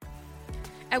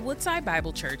At Woodside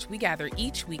Bible Church, we gather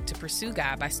each week to pursue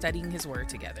God by studying His Word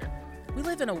together. We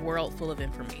live in a world full of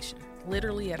information,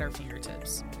 literally at our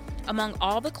fingertips. Among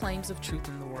all the claims of truth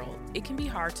in the world, it can be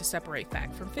hard to separate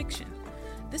fact from fiction.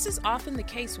 This is often the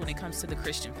case when it comes to the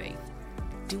Christian faith.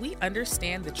 Do we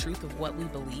understand the truth of what we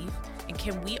believe, and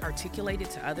can we articulate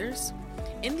it to others?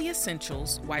 In the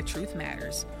Essentials, Why Truth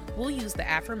Matters, we'll use the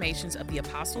affirmations of the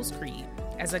Apostles' Creed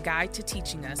as a guide to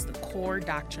teaching us the core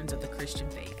doctrines of the Christian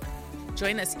faith.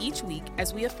 Join us each week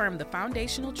as we affirm the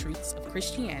foundational truths of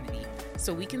Christianity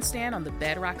so we can stand on the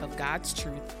bedrock of God's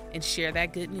truth and share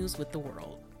that good news with the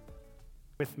world.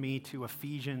 With me to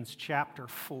Ephesians chapter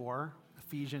 4.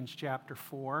 Ephesians chapter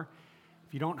 4.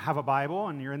 If you don't have a Bible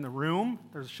and you're in the room,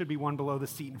 there should be one below the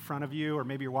seat in front of you, or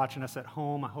maybe you're watching us at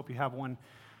home. I hope you have one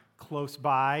close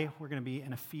by. We're going to be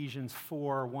in Ephesians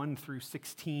 4, 1 through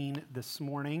 16 this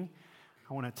morning.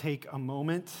 I want to take a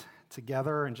moment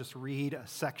together and just read a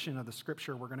section of the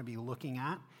scripture we're going to be looking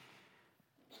at,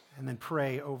 and then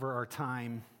pray over our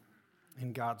time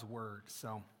in God's Word.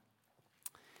 So,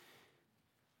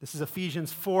 this is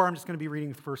Ephesians 4. I'm just going to be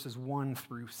reading verses 1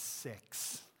 through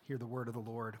 6. Hear the word of the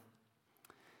Lord.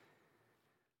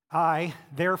 I,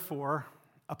 therefore,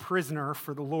 a prisoner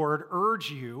for the Lord,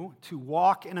 urge you to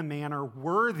walk in a manner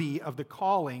worthy of the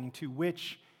calling to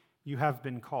which you have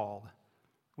been called,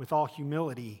 with all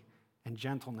humility and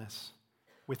gentleness,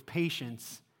 with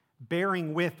patience,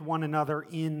 bearing with one another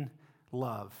in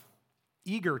love,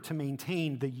 eager to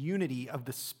maintain the unity of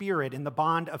the Spirit in the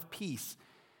bond of peace.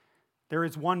 There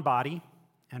is one body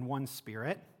and one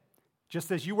Spirit,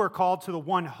 just as you were called to the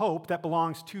one hope that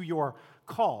belongs to your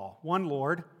call, one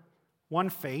Lord, one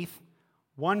faith,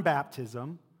 one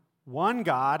baptism, one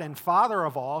God and Father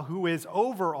of all, who is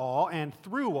over all and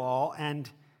through all and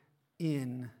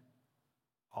in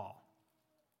all.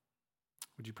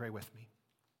 Would you pray with me?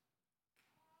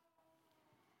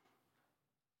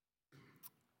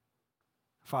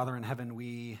 Father in heaven,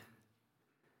 we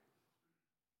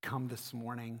come this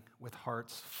morning with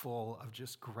hearts full of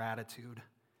just gratitude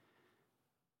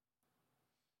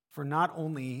for not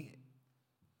only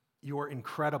your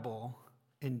incredible,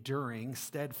 enduring,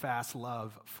 steadfast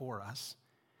love for us,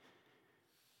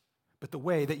 but the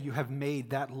way that you have made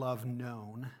that love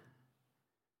known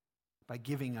by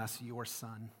giving us your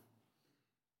Son.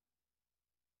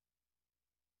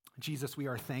 Jesus, we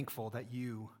are thankful that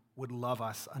you would love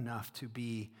us enough to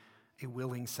be a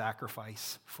willing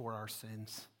sacrifice for our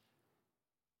sins,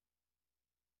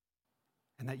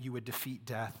 and that you would defeat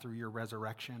death through your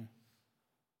resurrection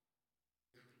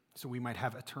so we might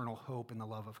have eternal hope in the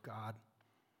love of God.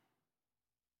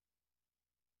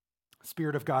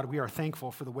 Spirit of God, we are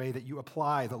thankful for the way that you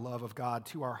apply the love of God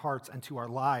to our hearts and to our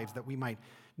lives, that we might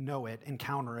know it,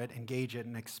 encounter it, engage it,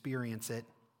 and experience it.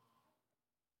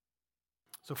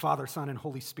 So, Father, Son, and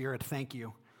Holy Spirit, thank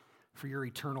you for your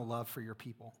eternal love for your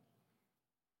people.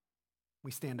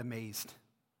 We stand amazed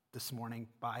this morning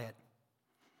by it.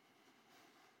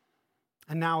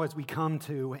 And now, as we come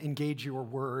to engage your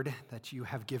word that you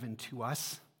have given to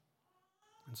us,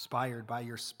 inspired by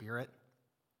your Spirit,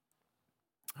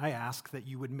 I ask that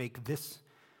you would make this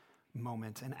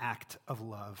moment an act of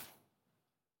love,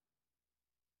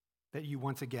 that you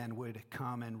once again would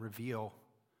come and reveal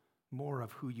more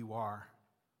of who you are,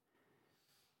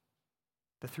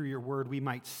 that through your word we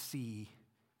might see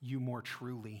you more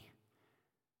truly,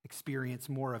 experience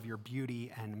more of your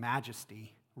beauty and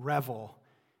majesty, revel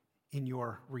in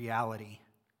your reality,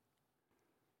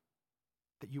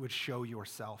 that you would show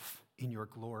yourself in your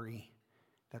glory,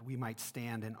 that we might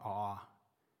stand in awe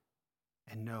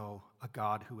and know a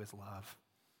God who is love,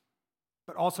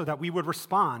 but also that we would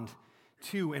respond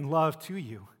to and love to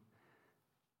you,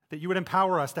 that you would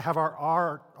empower us to have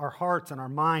our hearts and our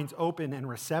minds open and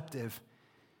receptive,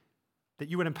 that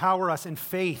you would empower us in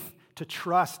faith to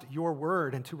trust your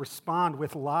word and to respond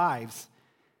with lives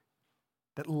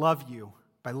that love you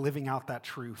by living out that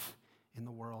truth in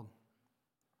the world.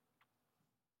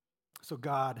 So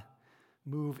God,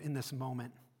 move in this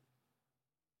moment.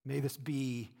 May this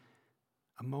be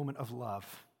a moment of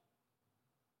love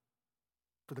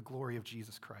for the glory of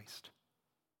Jesus Christ.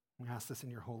 We ask this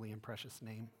in your holy and precious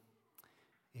name.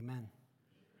 Amen.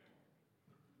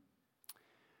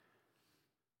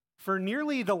 For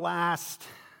nearly the last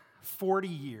 40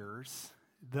 years,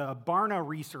 the Barna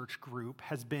Research Group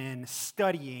has been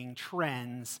studying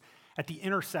trends at the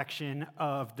intersection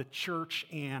of the church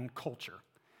and culture.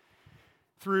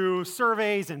 Through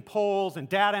surveys and polls and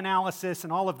data analysis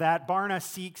and all of that, Barna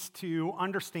seeks to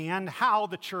understand how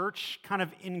the church kind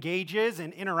of engages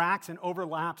and interacts and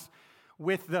overlaps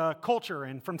with the culture.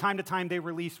 And from time to time, they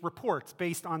release reports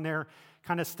based on their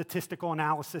kind of statistical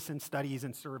analysis and studies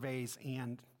and surveys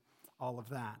and all of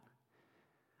that.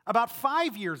 About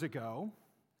 5 years ago,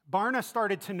 Barna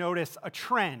started to notice a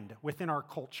trend within our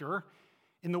culture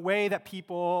in the way that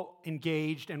people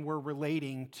engaged and were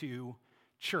relating to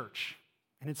church.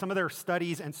 And in some of their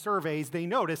studies and surveys, they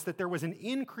noticed that there was an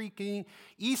increasing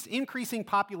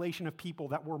population of people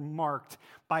that were marked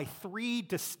by 3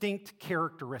 distinct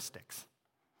characteristics.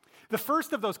 The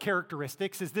first of those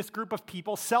characteristics is this group of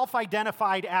people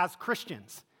self-identified as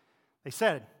Christians. They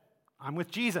said, "I'm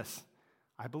with Jesus.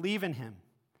 I believe in him."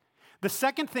 The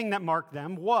second thing that marked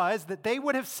them was that they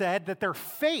would have said that their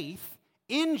faith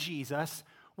in Jesus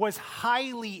was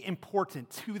highly important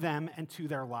to them and to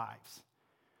their lives.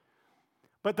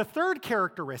 But the third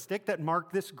characteristic that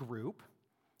marked this group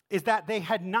is that they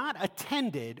had not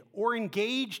attended or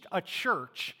engaged a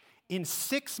church in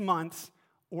 6 months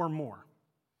or more.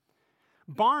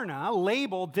 Barna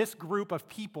labeled this group of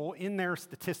people in their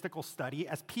statistical study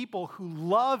as people who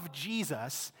love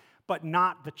Jesus but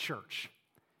not the church.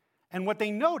 And what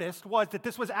they noticed was that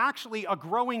this was actually a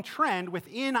growing trend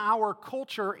within our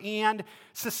culture and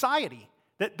society,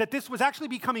 that this was actually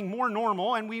becoming more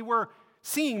normal, and we were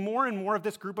seeing more and more of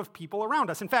this group of people around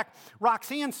us. In fact,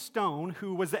 Roxanne Stone,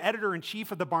 who was the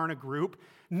editor-in-chief of the Barna Group,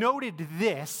 noted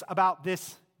this about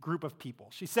this group of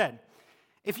people. She said,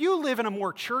 "If you live in a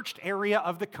more churched area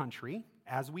of the country,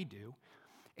 as we do,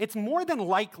 it's more than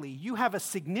likely you have a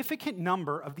significant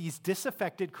number of these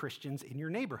disaffected Christians in your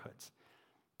neighborhoods.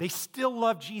 They still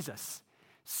love Jesus,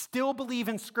 still believe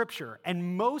in Scripture,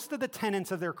 and most of the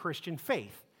tenets of their Christian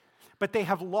faith, but they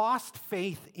have lost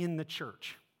faith in the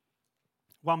church.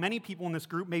 While many people in this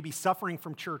group may be suffering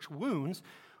from church wounds,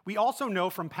 we also know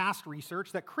from past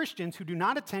research that Christians who do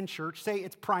not attend church say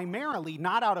it's primarily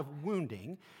not out of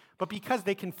wounding, but because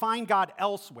they can find God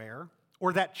elsewhere,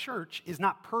 or that church is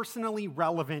not personally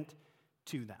relevant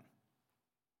to them."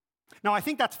 Now, I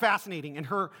think that's fascinating. In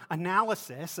her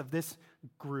analysis of this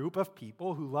group of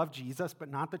people who love Jesus but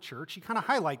not the church, she kind of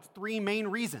highlights 3 main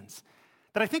reasons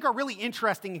that I think are really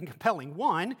interesting and compelling.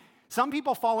 One, some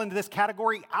people fall into this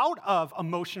category out of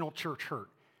emotional church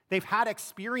hurt. They've had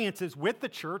experiences with the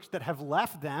church that have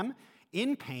left them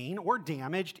in pain or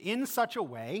damaged in such a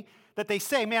way that they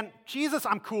say, "Man, Jesus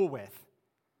I'm cool with,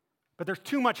 but there's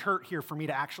too much hurt here for me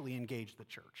to actually engage the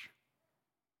church."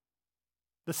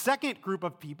 The second group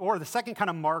of people, or the second kind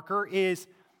of marker, is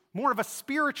more of a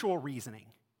spiritual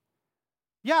reasoning.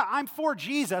 Yeah, I'm for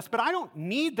Jesus, but I don't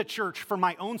need the church for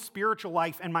my own spiritual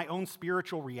life and my own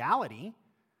spiritual reality.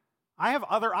 I have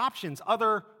other options,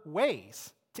 other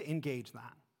ways to engage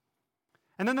that.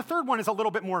 And then the third one is a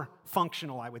little bit more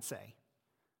functional, I would say.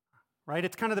 Right?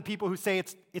 It's kind of the people who say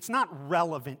it's not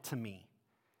relevant to me.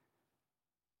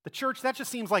 The church, that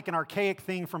just seems like an archaic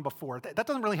thing from before. That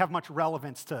doesn't really have much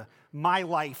relevance to my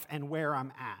life and where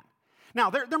I'm at. Now,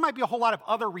 there might be a whole lot of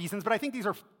other reasons, but I think these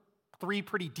are 3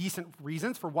 pretty decent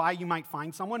reasons for why you might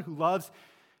find someone who loves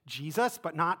Jesus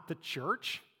but not the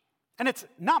church. And it's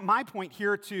not my point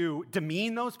here to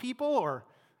demean those people, or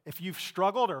if you've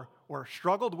struggled or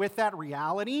struggled with that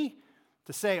reality,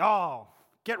 to say, "Oh,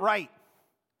 get right."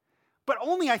 But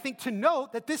only, I think, to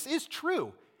note that this is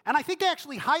true. And I think they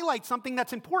actually highlight something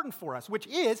that's important for us, which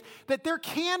is that there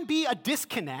can be a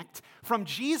disconnect from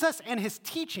Jesus and his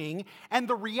teaching and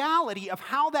the reality of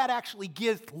how that actually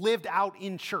gets lived out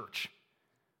in church.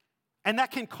 And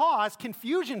that can cause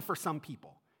confusion for some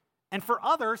people, and for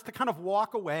others to kind of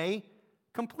walk away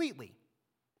completely.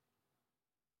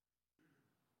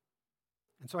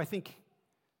 And so I think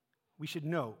we should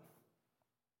note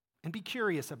and be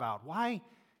curious about, why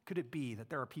could it be that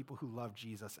there are people who love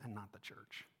Jesus and not the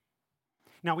church?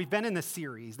 Now, we've been in this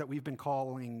series that we've been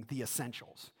calling The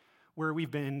Essentials, where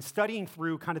we've been studying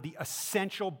through kind of the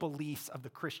essential beliefs of the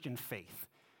Christian faith.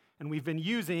 And we've been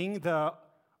using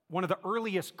one of the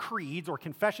earliest creeds or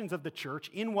confessions of the church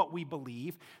in what we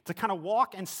believe to kind of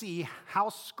walk and see how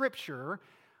Scripture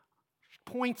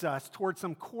points us towards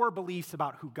some core beliefs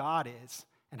about who God is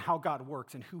and how God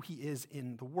works and who he is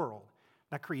in the world.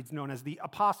 That creed's known as the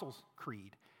Apostles'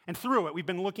 Creed. And through it, we've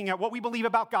been looking at what we believe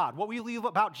about God, what we believe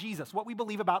about Jesus, what we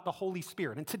believe about the Holy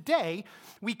Spirit. And today,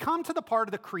 we come to the part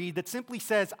of the creed that simply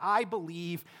says, "I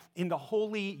believe in the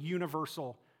holy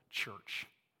universal church."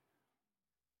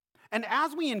 And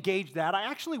as we engage that, I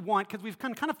actually want, because we've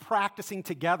been kind of practicing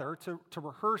together to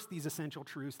rehearse these essential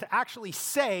truths, to actually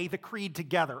say the creed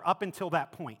together up until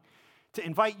that point, to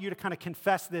invite you to kind of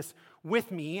confess this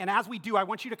with me. And as we do, I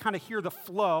want you to kind of hear the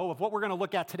flow of what we're going to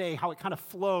look at today, how it kind of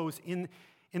flows in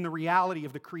the reality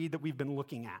of the creed that we've been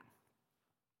looking at.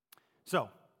 So,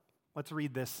 let's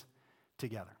read this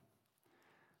together.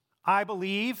 I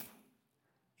believe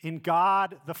in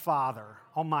God the Father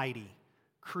Almighty,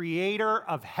 creator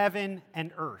of heaven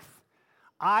and earth.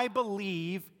 I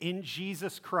believe in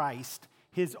Jesus Christ,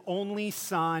 his only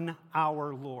Son,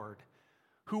 our Lord,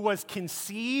 who was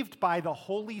conceived by the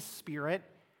Holy Spirit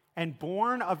and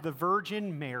born of the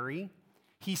Virgin Mary.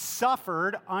 He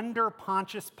suffered under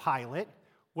Pontius Pilate,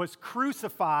 was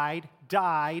crucified,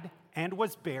 died, and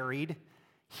was buried.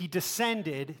 He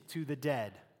descended to the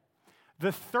dead.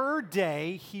 The third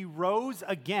day he rose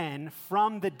again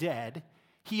from the dead.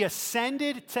 He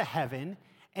ascended to heaven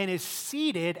and is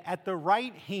seated at the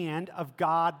right hand of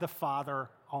God the Father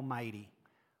Almighty.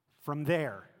 From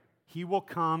there, he will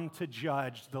come to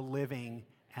judge the living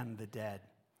and the dead.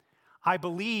 I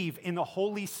believe in the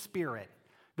Holy Spirit,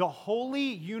 the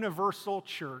holy universal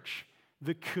church,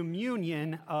 the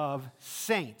communion of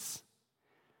saints.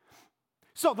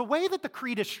 So the way that the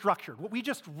creed is structured, what we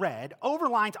just read,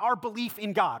 overlines our belief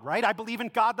in God, right? I believe in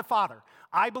God the Father.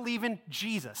 I believe in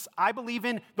Jesus. I believe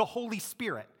in the Holy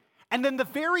Spirit. And then the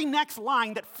very next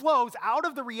line that flows out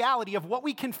of the reality of what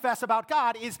we confess about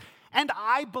God is, and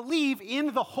I believe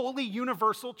in the holy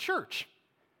universal church.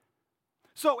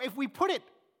 So if we put it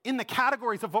in the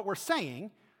categories of what we're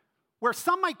saying, where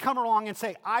some might come along and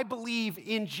say, I believe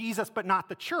in Jesus but not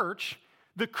the church,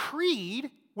 the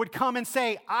creed would come and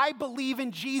say, I believe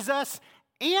in Jesus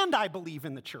and I believe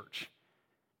in the church.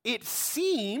 It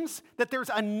seems that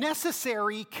there's a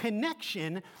necessary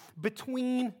connection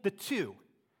between the two.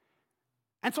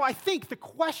 And so I think the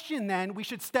question then we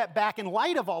should step back in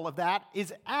light of all of that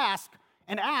is ask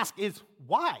is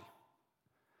why?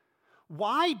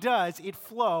 Why does it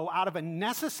flow out of a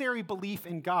necessary belief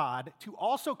in God to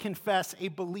also confess a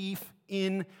belief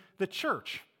in the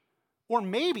church? Or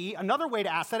maybe another way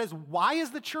to ask that is, why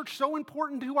is the church so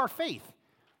important to our faith?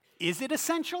 Is it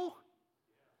essential?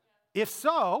 If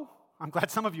so, I'm glad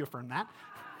some of you affirm that.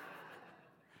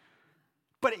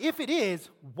 But if it is,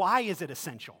 why is it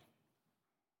essential?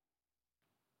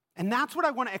 And that's what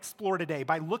I want to explore today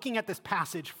by looking at this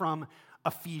passage from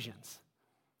Ephesians.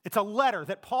 It's a letter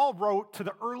that Paul wrote to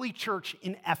the early church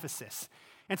in Ephesus.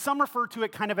 And some refer to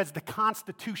it kind of as the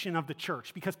constitution of the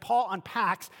church, because Paul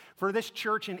unpacks for this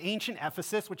church in ancient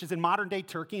Ephesus, which is in modern-day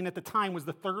Turkey, and at the time was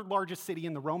the third largest city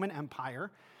in the Roman Empire.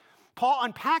 Paul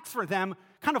unpacks for them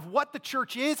kind of what the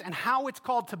church is and how it's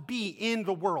called to be in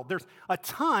the world. There's a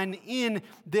ton in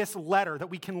this letter that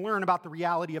we can learn about the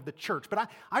reality of the church. But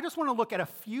I just want to look at a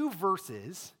few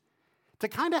verses to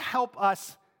kind of help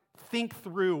us think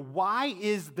through, why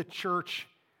is the church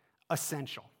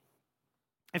essential?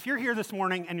 If you're here this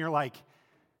morning and you're like,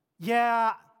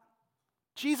 yeah,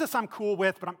 Jesus I'm cool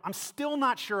with, but I'm still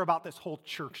not sure about this whole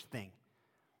church thing.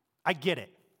 I get it,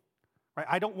 right?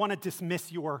 I don't want to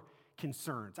dismiss your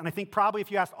concerns. And I think probably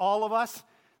if you asked all of us,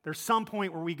 there's some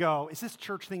point where we go, is this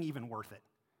church thing even worth it?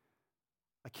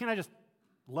 Like, can't I just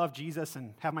love Jesus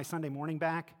and have my Sunday morning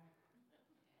back?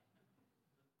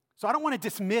 So I don't want to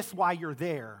dismiss why you're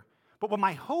there. But what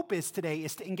my hope is today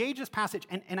is to engage this passage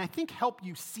and I think help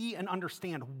you see and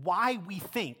understand why we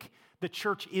think the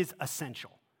church is essential.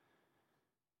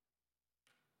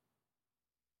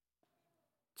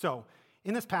 So,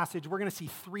 in this passage, we're going to see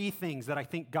three things that I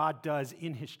think God does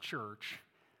in his church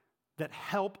that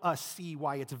help us see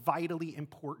why it's vitally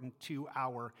important to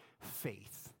our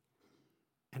faith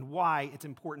and why it's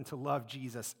important to love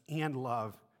Jesus and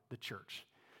love the church.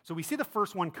 So we see the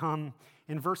first one come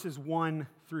in verses 1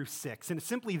 through 6. And it's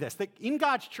simply this, that in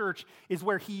God's church is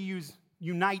where he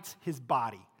unites his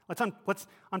body. Let's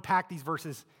unpack these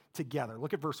verses together.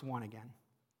 Look at verse 1 again.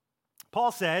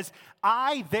 Paul says,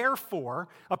 I, therefore,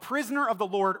 a prisoner of the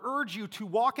Lord, urge you to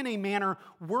walk in a manner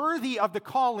worthy of the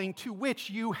calling to which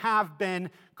you have been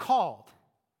called.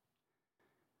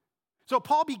 So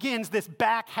Paul begins this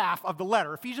back half of the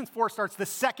letter. Ephesians 4 starts the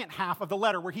second half of the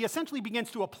letter, where he essentially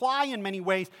begins to apply in many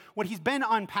ways what he's been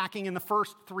unpacking in the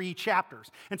first 3 chapters.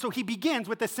 And so he begins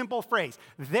with this simple phrase,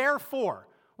 therefore,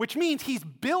 which means he's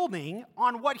building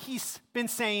on what he's been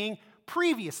saying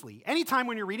previously. Anytime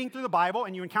when you're reading through the Bible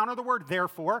and you encounter the word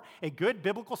therefore, a good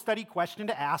biblical study question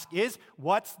to ask is,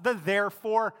 what's the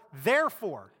therefore?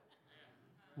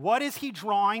 What is he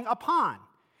drawing upon?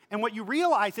 And what you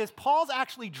realize is Paul's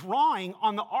actually drawing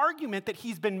on the argument that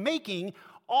he's been making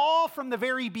all from the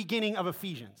very beginning of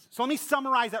Ephesians. So let me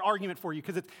summarize that argument for you,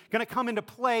 because it's going to come into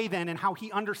play then in how he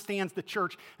understands the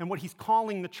church and what he's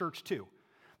calling the church to.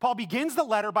 Paul begins the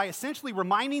letter by essentially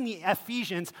reminding the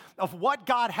Ephesians of what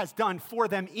God has done for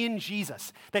them in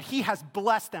Jesus, that he has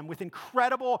blessed them with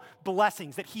incredible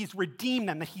blessings, that he's redeemed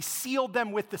them, that he sealed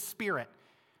them with the Spirit.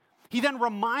 He then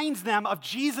reminds them of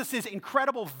Jesus'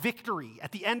 incredible victory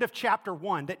at the end of chapter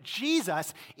 1, that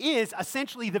Jesus is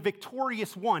essentially the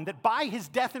victorious one, that by his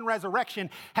death and resurrection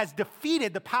has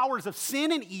defeated the powers of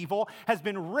sin and evil, has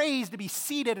been raised to be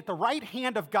seated at the right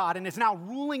hand of God, and is now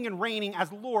ruling and reigning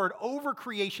as Lord over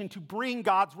creation to bring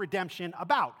God's redemption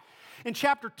about. In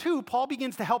chapter 2, Paul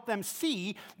begins to help them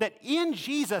see that in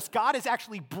Jesus, God is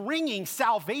actually bringing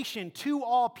salvation to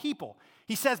all people.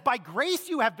 He says, by grace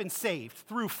you have been saved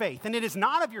through faith, and it is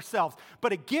not of yourselves,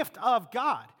 but a gift of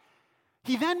God.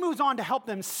 He then moves on to help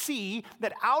them see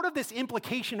that out of this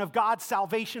implication of God's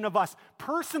salvation of us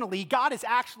personally, God is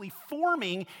actually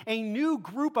forming a new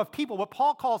group of people, what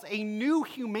Paul calls a new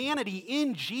humanity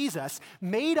in Jesus,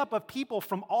 made up of people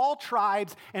from all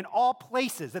tribes and all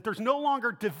places, that there's no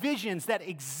longer divisions that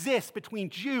exist between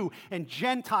Jew and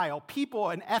Gentile, people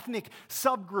and ethnic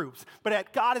subgroups, but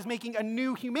that God is making a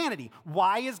new humanity.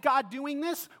 Why is God doing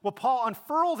this? Well, Paul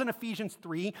unfurls in Ephesians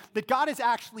 3 that God is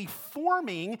actually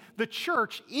forming the church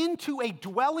into a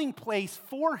dwelling place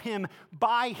for him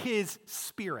by his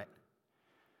Spirit.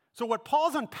 So what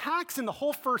Paul unpacks in the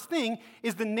whole first thing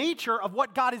is the nature of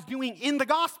what God is doing in the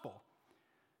gospel.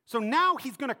 So now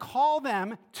he's going to call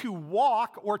them to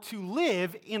walk or to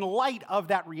live in light of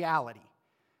that reality.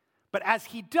 But as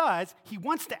he does, he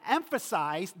wants to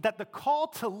emphasize that the call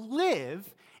to live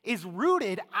is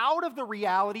rooted out of the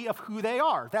reality of who they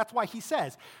are. That's why he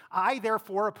says, I,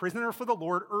 therefore, a prisoner for the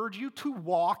Lord, urge you to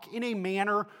walk in a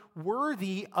manner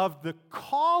worthy of the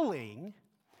calling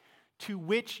to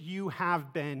which you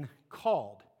have been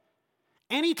called.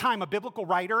 Anytime a biblical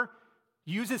writer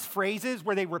uses phrases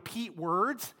where they repeat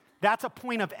words, that's a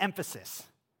point of emphasis.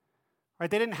 Right?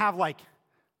 They didn't have like,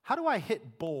 how do I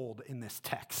hit bold in this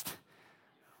text?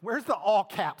 Where's the all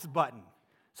caps button?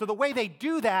 So the way they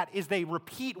do that is they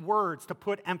repeat words to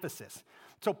put emphasis.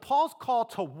 So Paul's call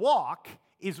to walk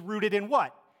is rooted in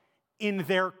what? In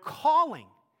their calling.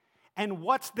 And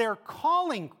what's their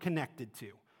calling connected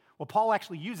to? Well, Paul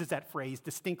actually uses that phrase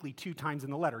distinctly 2 times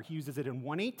in the letter. He uses it in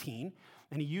 1:18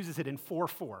 and he uses it in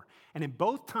 4:4. And in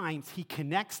both times, he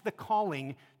connects the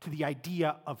calling to the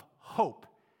idea of hope.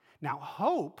 Now,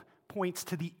 hope points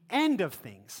to the end of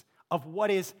things, of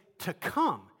what is to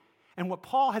come. And what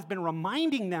Paul has been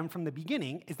reminding them from the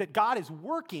beginning is that God is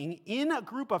working in a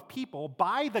group of people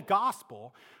by the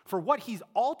gospel for what he's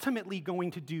ultimately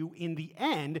going to do in the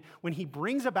end when he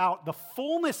brings about the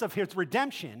fullness of his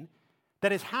redemption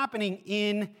that is happening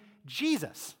in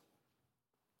Jesus.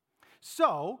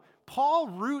 So, Paul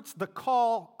roots the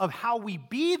call of how we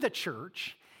be the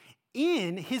church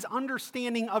in his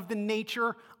understanding of the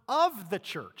nature of the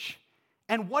church.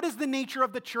 And what is the nature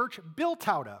of the church built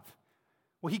out of?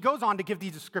 Well, he goes on to give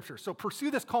these scriptures. So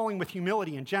pursue this calling with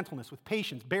humility and gentleness, with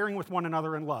patience, bearing with one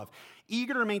another in love,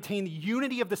 eager to maintain the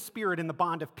unity of the Spirit in the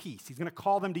bond of peace. He's going to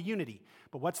call them to unity.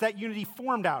 But what's that unity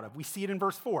formed out of? We see it in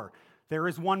verse 4. There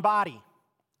is one body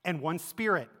and one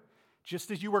Spirit,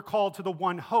 just as you were called to the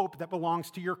one hope that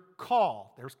belongs to your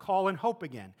call. There's call and hope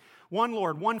again. One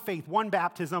Lord, one faith, one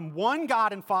baptism, one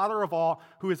God and Father of all,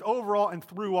 who is over all and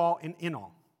through all and in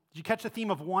all. Did you catch the theme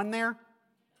of one there?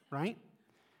 Right?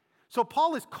 So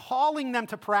Paul is calling them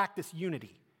to practice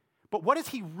unity. But what is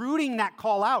he rooting that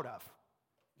call out of?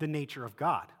 The nature of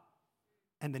God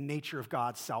and the nature of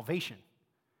God's salvation.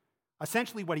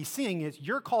 Essentially what he's saying is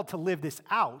you're called to live this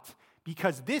out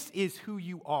because this is who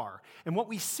you are. And what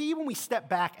we see when we step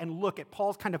back and look at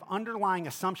Paul's kind of underlying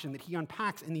assumption that he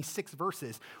unpacks in these 6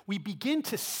 verses, we begin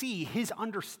to see his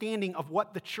understanding of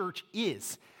what the church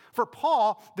is. For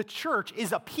Paul, the church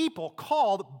is a people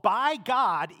called by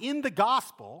God in the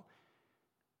gospel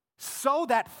so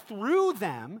that through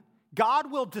them,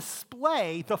 God will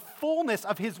display the fullness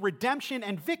of his redemption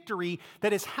and victory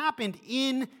that has happened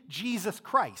in Jesus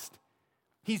Christ.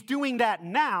 He's doing that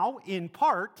now in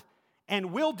part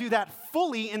and will do that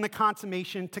fully in the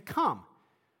consummation to come.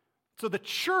 So the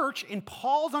church, in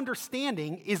Paul's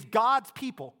understanding, is God's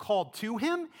people called to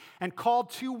him and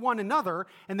called to one another,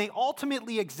 and they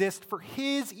ultimately exist for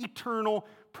his eternal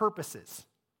purposes.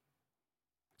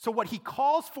 So what he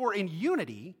calls for in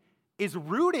unity is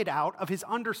rooted out of his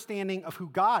understanding of who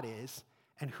God is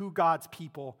and who God's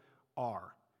people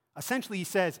are. Essentially, he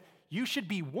says, you should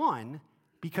be one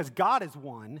because God is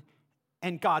one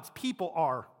and God's people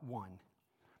are one.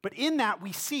 But in that,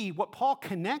 we see what Paul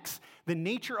connects the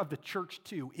nature of the church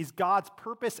to is God's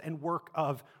purpose and work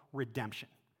of redemption.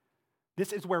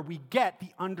 This is where we get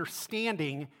the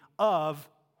understanding of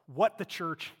what the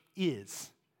church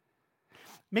is.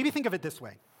 Maybe think of it this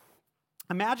way.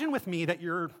 Imagine with me that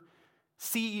you're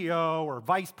CEO or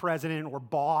vice president or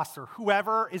boss or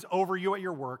whoever is over you at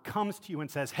your work comes to you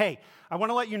and says, hey, I want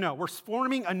to let you know, we're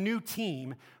forming a new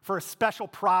team for a special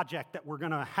project that we're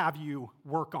going to have you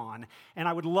work on, and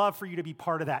I would love for you to be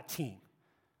part of that team.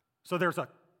 So there's a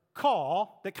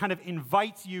call that kind of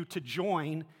invites you to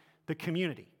join the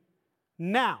community.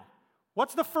 Now,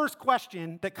 what's the first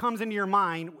question that comes into your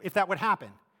mind if that would happen?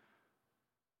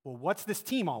 Well, what's this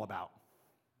team all about?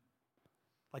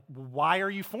 Like, why are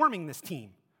you forming this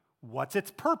team? What's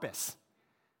its purpose?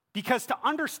 Because to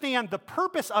understand the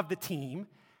purpose of the team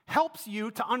helps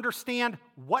you to understand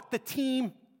what the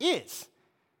team is.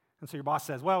 And so your boss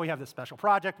says, well, we have this special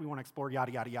project, we want to explore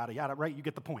yada, yada, yada, yada, right? You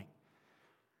get the point.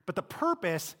 But the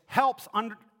purpose helps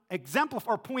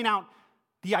exemplify or point out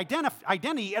the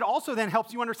identity. It also then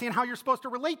helps you understand how you're supposed to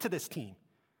relate to this team,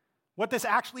 what this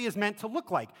actually is meant to look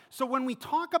like. So when we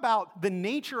talk about the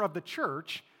nature of the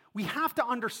church, we have to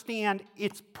understand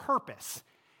its purpose.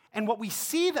 And what we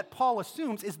see that Paul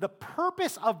assumes is the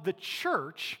purpose of the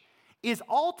church is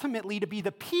ultimately to be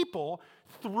the people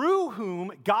through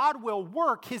whom God will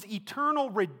work his eternal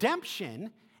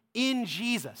redemption in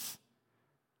Jesus.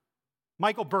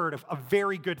 Michael Bird, a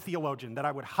very good theologian that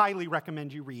I would highly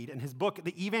recommend you read, in his book,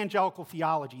 The Evangelical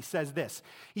Theology, says this.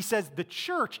 He says, the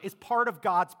church is part of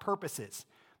God's purposes,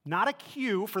 not a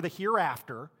cue for the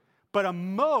hereafter, but a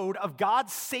mode of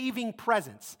God's saving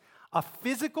presence, a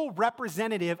physical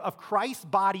representative of Christ's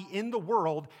body in the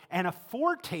world, and a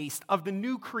foretaste of the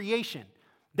new creation.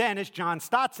 Then, as John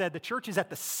Stott said, the church is at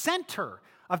the center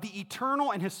of the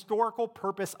eternal and historical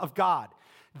purpose of God.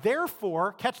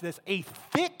 Therefore, catch this, a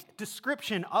thick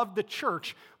description of the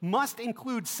church must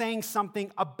include saying something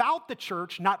about the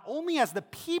church, not only as the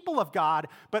people of God,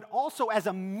 but also as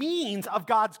a means of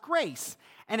God's grace,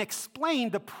 and explain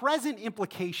the present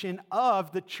implication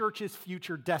of the church's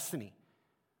future destiny.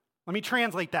 Let me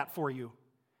translate that for you.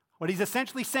 What he's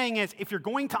essentially saying is, if you're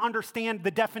going to understand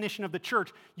the definition of the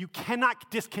church, you cannot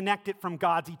disconnect it from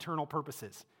God's eternal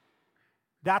purposes.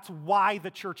 That's why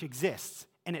the church exists.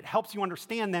 And it helps you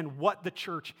understand then what the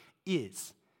church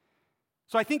is.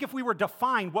 So I think if we were to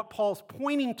define what Paul's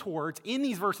pointing towards in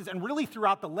these verses and really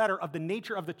throughout the letter of the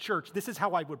nature of the church, this is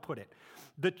how I would put it.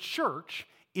 The church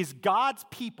is God's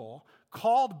people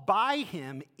called by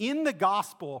him in the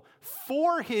gospel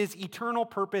for his eternal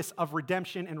purpose of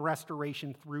redemption and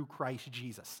restoration through Christ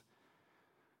Jesus.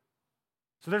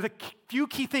 So there's a few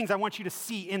key things I want you to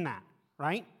see in that,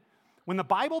 right? When the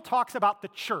Bible talks about the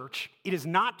church, it is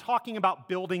not talking about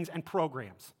buildings and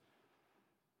programs.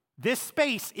 This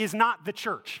space is not the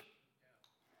church.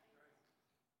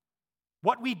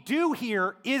 What we do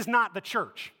here is not the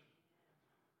church.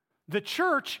 The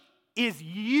church is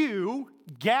you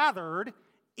gathered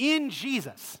in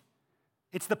Jesus.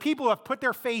 It's the people who have put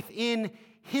their faith in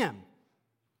him.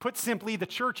 Put simply, the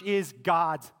church is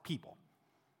God's people.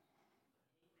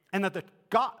 And that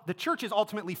the church is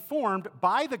ultimately formed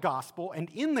by the gospel and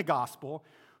in the gospel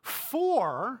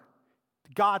for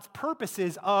God's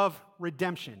purposes of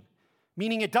redemption.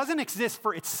 Meaning it doesn't exist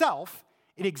for itself,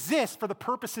 it exists for the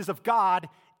purposes of God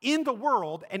in the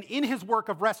world and in his work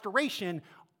of restoration,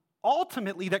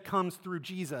 ultimately that comes through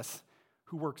Jesus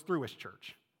who works through his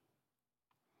church.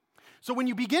 So when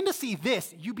you begin to see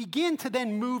this, you begin to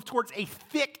then move towards a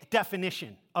thick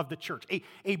definition of the church,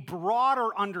 a broader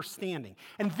understanding.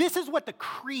 And this is what the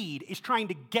creed is trying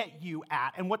to get you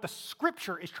at and what the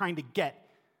scripture is trying to get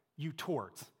you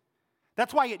towards.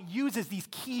 That's why it uses these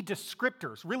key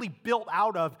descriptors, really built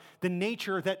out of the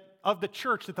nature of the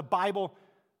church that the Bible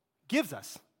gives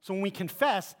us. So when we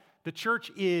confess the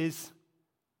church is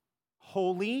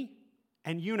holy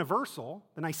and universal,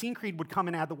 the Nicene Creed would come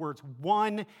and add the words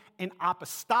one and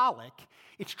apostolic.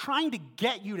 It's trying to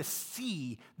get you to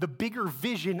see the bigger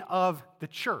vision of the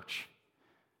church.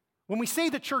 When we say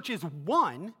the church is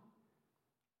one,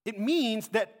 it means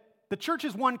that the church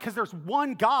is one because there's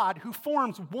one God who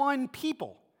forms one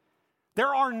people.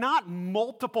 There are not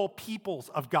multiple peoples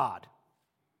of God.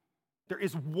 There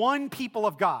is one people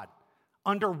of God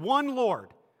under one Lord,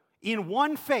 in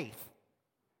one faith.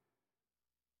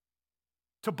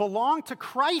 To belong to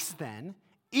Christ, then,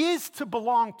 is to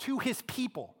belong to his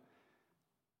people.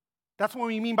 That's what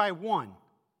we mean by one.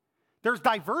 There's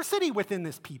diversity within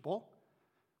this people.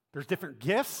 There's different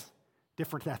gifts,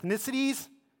 different ethnicities,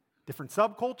 different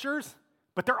subcultures,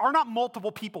 but there are not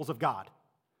multiple peoples of God.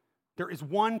 There is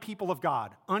one people of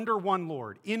God, under one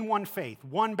Lord, in one faith,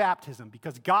 one baptism,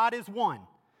 because God is one.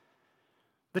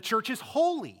 The church is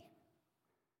holy,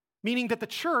 meaning that the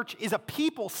church is a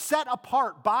people set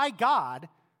apart by God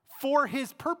for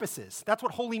his purposes. That's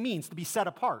what holy means, to be set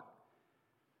apart.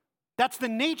 That's the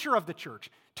nature of the church.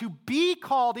 To be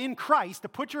called in Christ, to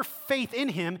put your faith in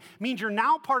him, means you're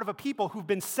now part of a people who've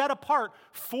been set apart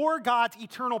for God's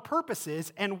eternal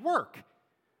purposes and work.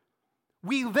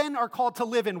 We then are called to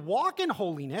live and walk in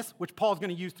holiness, which Paul's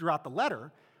going to use throughout the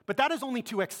letter, but that is only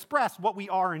to express what we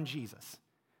are in Jesus.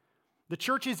 The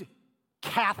church is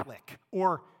Catholic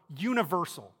or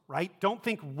universal, right? Don't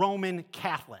think Roman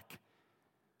Catholic.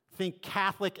 Think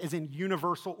Catholic as in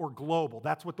universal or global.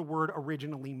 That's what the word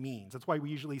originally means. That's why we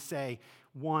usually say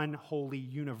one holy,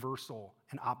 universal,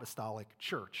 and apostolic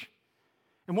church.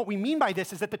 And what we mean by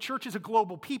this is that the church is a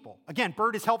global people. Again,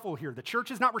 Bird is helpful here. The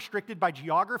church is not restricted by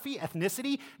geography,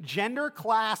 ethnicity, gender,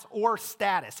 class, or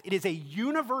status. It is a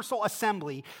universal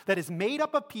assembly that is made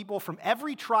up of people from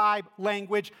every tribe,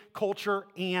 language, culture,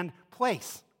 and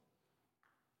place.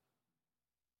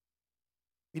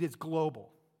 It is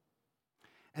global.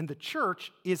 And the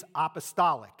church is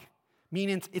apostolic,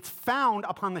 meaning it's found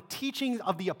upon the teachings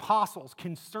of the apostles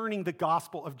concerning the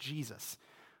gospel of Jesus,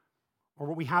 or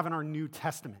what we have in our New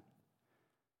Testament.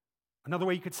 Another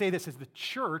way you could say this is the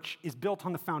church is built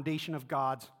on the foundation of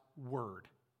God's word.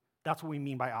 That's what we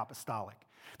mean by apostolic.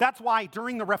 That's why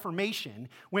during the Reformation,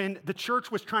 when the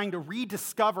church was trying to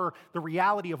rediscover the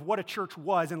reality of what a church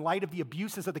was in light of the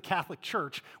abuses of the Catholic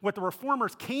Church, what the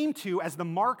Reformers came to as the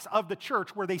marks of the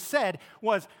church, where they said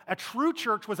was a true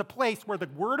church was a place where the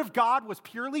word of God was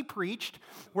purely preached,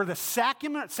 where the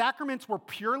sacraments were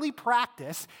purely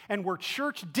practiced, and where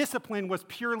church discipline was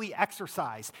purely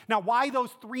exercised. Now, why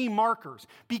those three markers?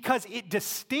 Because it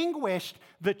distinguished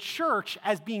the church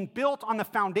as being built on the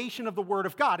foundation of the word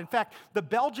of God. In fact,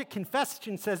 the Belgic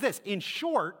Confession says this: in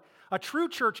short, a true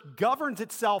church governs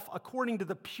itself according to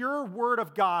the pure word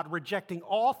of God, rejecting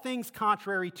all things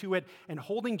contrary to it and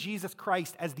holding Jesus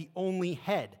Christ as the only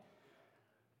head.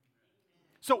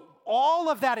 So all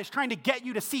of that is trying to get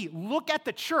you to see, look at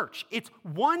the church. It's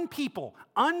one people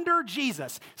under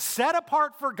Jesus, set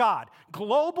apart for God,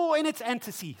 global in its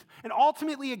entities, and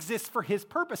ultimately exists for his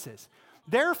purposes.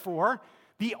 Therefore,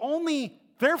 the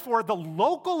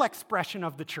local expression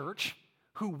of the church,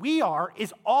 who we are,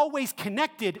 is always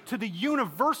connected to the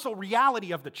universal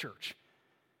reality of the church.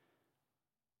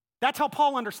 That's how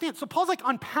Paul understands. So Paul's like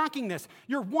unpacking this.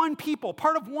 You're one people,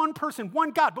 part of one person, one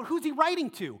God. But who's he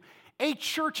writing to? A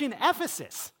church in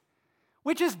Ephesus,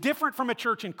 which is different from a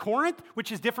church in Corinth,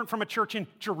 which is different from a church in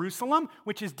Jerusalem,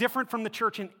 which is different from the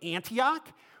church in Antioch.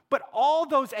 But all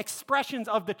those expressions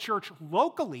of the church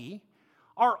locally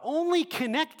are only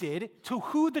connected to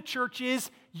who the church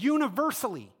is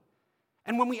universally.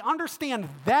 And when we understand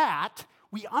that,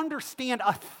 we understand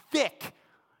a thick,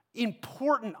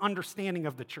 important understanding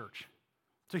of the church.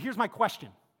 So here's my question.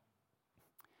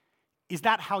 Is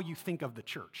that how you think of the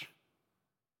church?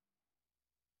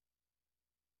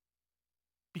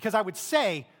 Because I would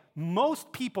say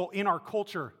most people in our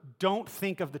culture don't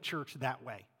think of the church that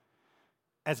way.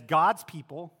 As God's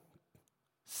people,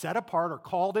 set apart or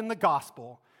called in the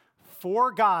gospel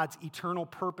for God's eternal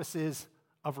purposes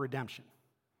of redemption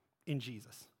in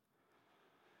Jesus.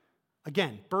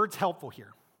 Again, Bird's helpful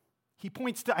here. He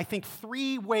points to, I think,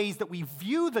 three ways that we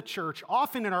view the church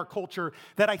often in our culture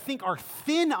that I think are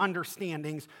thin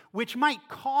understandings, which might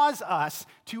cause us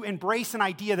to embrace an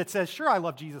idea that says, sure, I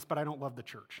love Jesus, but I don't love the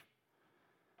church.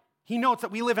 He notes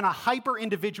that we live in a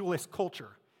hyper-individualist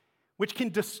culture, which can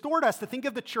distort us to think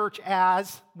of the church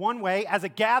as, one way, as a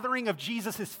gathering of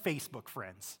Jesus' Facebook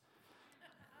friends.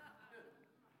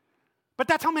 But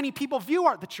that's how many people view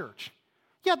the church.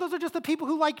 Yeah, those are just the people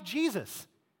who like Jesus.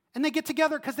 And they get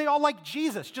together because they all like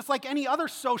Jesus, just like any other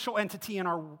social entity in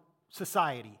our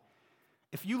society.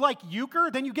 If you like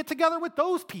euchre, then you get together with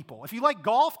those people. If you like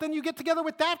golf, then you get together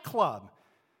with that club.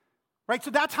 Right? So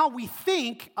that's how we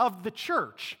think of the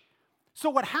church. So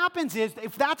what happens is,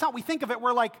 if that's how we think of it,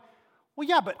 we're like, well,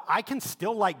 yeah, but I can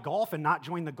still like golf and not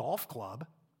join the golf club.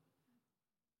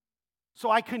 So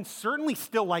I can certainly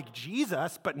still like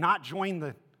Jesus, but not join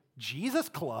the Jesus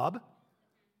club.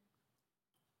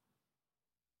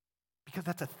 Because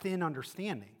that's a thin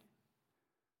understanding.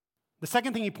 The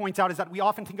second thing he points out is that we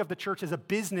often think of the church as a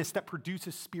business that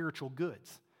produces spiritual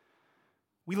goods.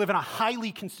 We live in a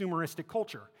highly consumeristic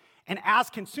culture. And as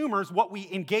consumers, what we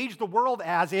engage the world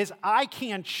as is, I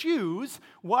can choose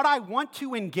what I want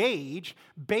to engage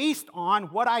based on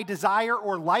what I desire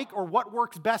or like or what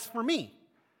works best for me.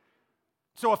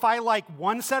 So if I like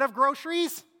one set of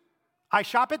groceries, I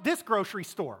shop at this grocery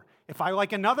store. If I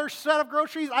like another set of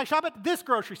groceries, I shop at this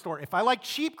grocery store. If I like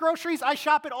cheap groceries, I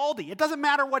shop at Aldi. It doesn't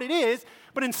matter what it is,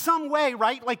 but in some way,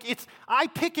 right, I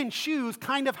pick and choose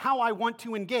kind of how I want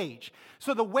to engage.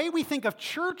 So the way we think of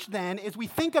church then is we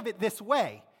think of it this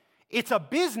way. It's a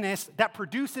business that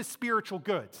produces spiritual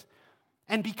goods.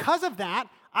 And because of that,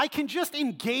 I can just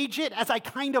engage it as I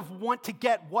kind of want to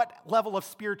get what level of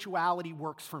spirituality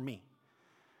works for me.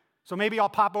 So maybe I'll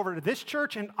pop over to this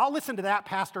church and I'll listen to that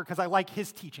pastor because I like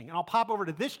his teaching. And I'll pop over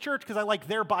to this church because I like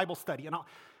their Bible study.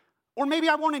 Or maybe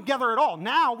I won't gather at all.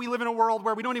 Now we live in a world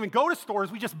where we don't even go to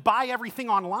stores. We just buy everything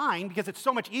online because it's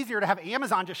so much easier to have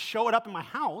Amazon just show it up in my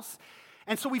house.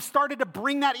 And so we've started to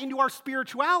bring that into our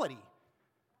spirituality.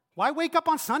 Why wake up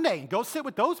on Sunday and go sit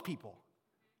with those people?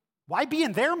 Why be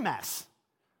in their mess?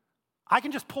 I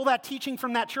can just pull that teaching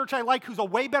from that church I like who's a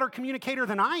way better communicator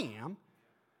than I am.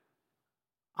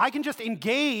 I can just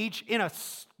engage in a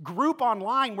group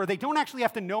online where they don't actually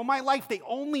have to know my life. They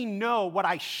only know what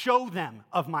I show them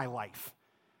of my life.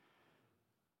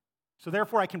 So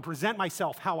therefore, I can present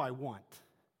myself how I want.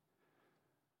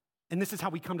 And this is how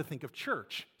we come to think of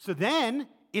church. So then,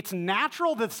 it's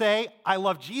natural to say, I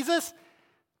love Jesus,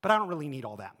 but I don't really need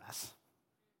all that mess.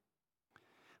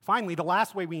 Finally, the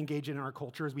last way we engage in our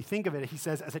culture is we think of it, he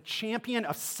says, as a champion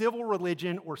of civil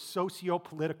religion or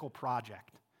socio-political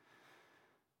project.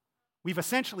 We've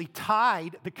essentially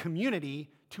tied the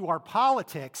community to our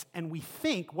politics, and we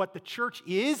think what the church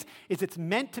is it's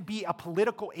meant to be a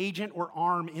political agent or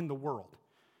arm in the world.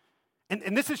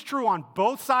 And this is true on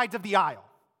both sides of the aisle.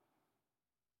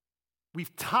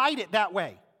 We've tied it that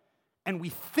way, and we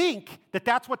think that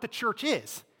that's what the church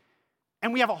is.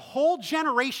 And we have a whole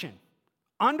generation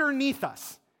underneath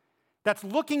us that's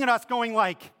looking at us going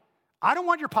like, I don't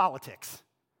want your politics.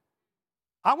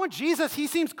 I want Jesus, he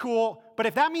seems cool, but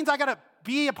if that means I got to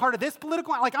be a part of this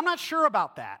political, I'm not sure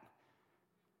about that.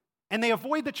 And they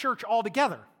avoid the church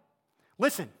altogether.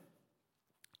 Listen,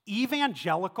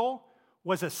 evangelical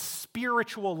was a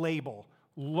spiritual label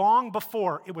long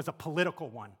before it was a political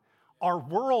one. Our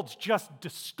world's just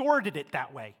distorted it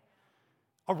that way.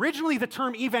 Originally, the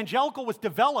term evangelical was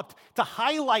developed to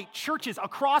highlight churches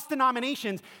across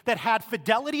denominations that had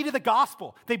fidelity to the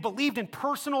gospel. They believed in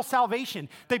personal salvation.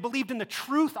 They believed in the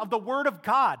truth of the Word of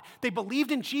God. They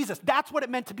believed in Jesus. That's what it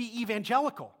meant to be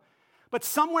evangelical. But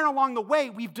somewhere along the way,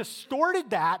 we've distorted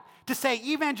that to say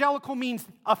evangelical means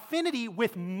affinity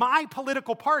with my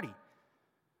political party.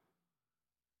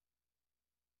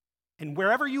 And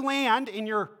wherever you land in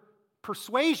your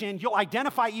persuasion, you'll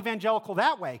identify evangelical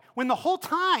that way. When the whole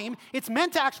time, it's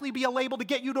meant to actually be a label to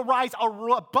get you to rise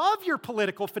above your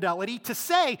political fidelity to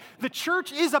say the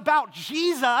church is about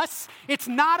Jesus, it's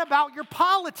not about your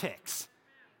politics.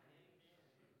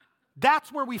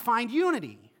 That's where we find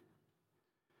unity.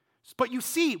 But you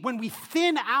see, when we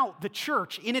thin out the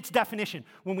church in its definition,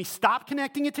 when we stop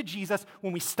connecting it to Jesus,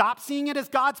 when we stop seeing it as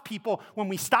God's people, when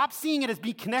we stop seeing it as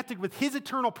being connected with his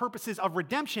eternal purposes of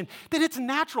redemption, then it's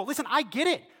natural. Listen, I get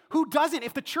it. Who doesn't?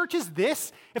 If the church is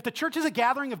this, if the church is a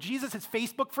gathering of Jesus'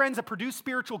 Facebook friends that produce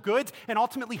spiritual goods and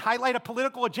ultimately highlight a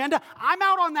political agenda, I'm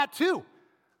out on that too.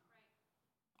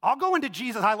 I'll go into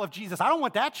Jesus, I love Jesus. I don't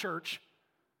want that church.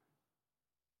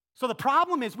 So the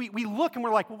problem is we look and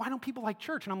we're like, well, why don't people like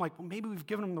church? And I'm like, well, maybe we've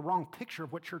given them the wrong picture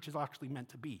of what church is actually meant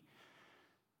to be.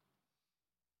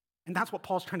 And that's what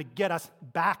Paul's trying to get us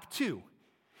back to.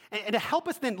 And to help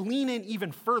us then lean in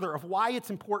even further of why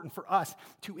it's important for us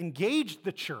to engage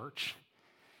the church,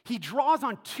 he draws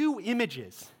on two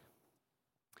images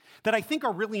that I think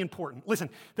are really important. Listen,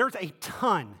 there's a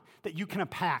ton that you can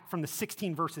unpack from the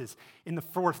 16 verses in the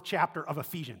 4th chapter of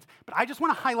Ephesians. But I just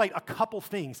want to highlight a couple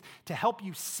things to help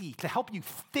you see, to help you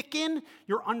thicken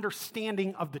your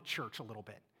understanding of the church a little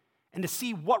bit, and to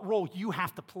see what role you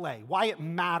have to play, why it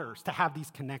matters to have these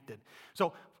connected.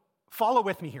 So follow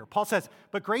with me here. Paul says,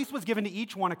 but grace was given to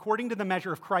each one according to the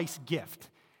measure of Christ's gift.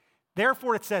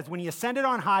 Therefore, it says, when he ascended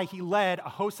on high, he led a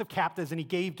host of captives and he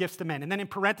gave gifts to men. And then in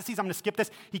parentheses, I'm going to skip this,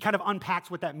 he kind of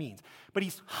unpacks what that means. But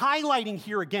he's highlighting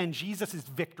here again Jesus'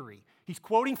 victory. He's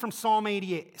quoting from Psalm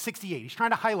 68. He's trying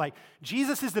to highlight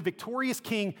Jesus is the victorious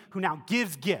king who now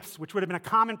gives gifts, which would have been a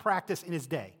common practice in his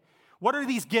day. What are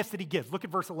these gifts that he gives? Look at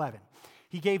verse 11.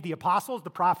 He gave the apostles, the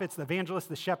prophets, the evangelists,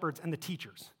 the shepherds, and the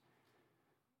teachers.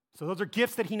 So those are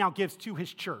gifts that he now gives to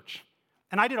his church.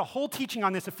 And I did a whole teaching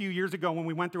on this a few years ago when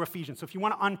we went through Ephesians. So if you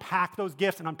want to unpack those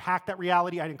gifts and unpack that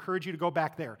reality, I'd encourage you to go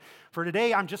back there. For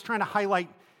today, I'm just trying to highlight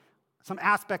some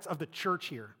aspects of the church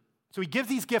here. So he gives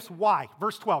these gifts, why?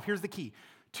 Verse 12, here's the key.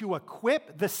 To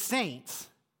equip the saints.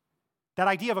 That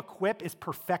idea of equip is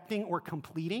perfecting or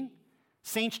completing.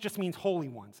 Saints just means holy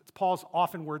ones. It's Paul's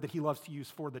often word that he loves to use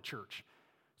for the church.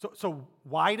 So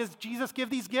why does Jesus give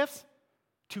these gifts?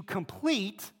 To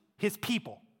complete his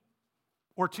people.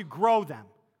 Or to grow them,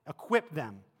 equip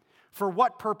them. For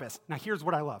what purpose? Now here's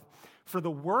what I love. For the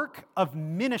work of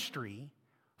ministry,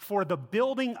 for the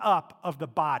building up of the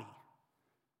body.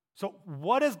 So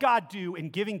what does God do in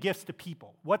giving gifts to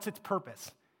people? What's its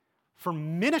purpose? For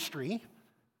ministry,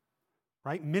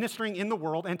 right? Ministering in the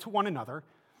world and to one another,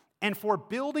 and for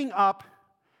building up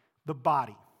the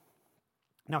body.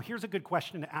 Now, here's a good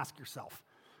question to ask yourself.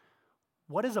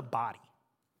 What is a body?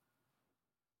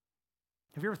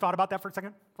 Have you ever thought about that for a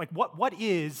second? Like, what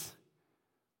is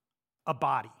a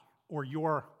body or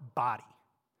your body?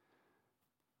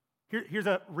 Here's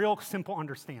a real simple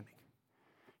understanding.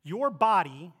 Your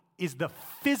body is the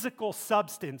physical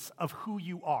substance of who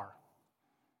you are.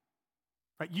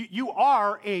 Right? You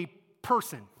are a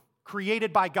person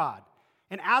created by God.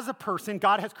 And as a person,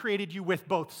 God has created you with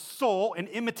both soul, an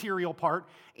immaterial part,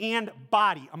 and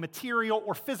body, a material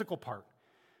or physical part.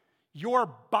 Your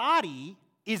body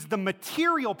is the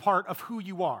material part of who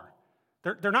you are.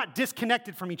 They're not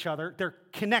disconnected from each other. They're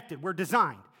connected. We're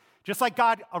designed. Just like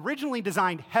God originally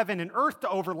designed heaven and earth to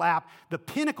overlap, the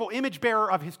pinnacle image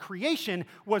bearer of his creation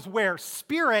was where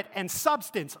spirit and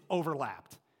substance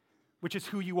overlapped, which is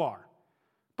who you are.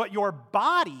 But your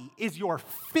body is your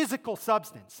physical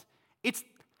substance. It's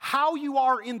how you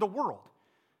are in the world.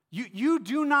 You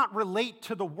do not relate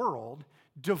to the world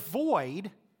devoid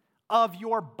of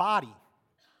your body.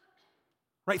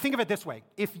 Right? Think of it this way.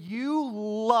 If you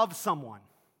love someone,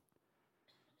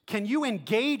 can you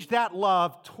engage that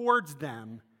love towards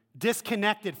them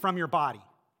disconnected from your body?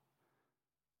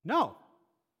 No.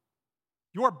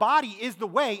 Your body is the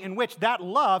way in which that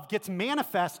love gets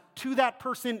manifest to that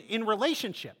person in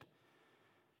relationship.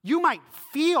 You might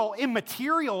feel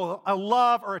immaterial a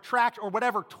love or attraction or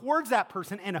whatever towards that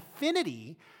person, an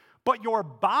affinity, but your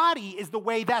body is the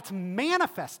way that's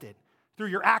manifested through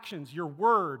your actions, your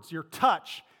words, your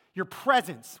touch, your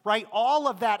presence, right? All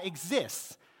of that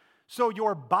exists. So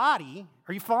your body,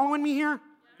 are you following me here?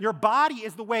 Your body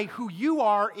is the way who you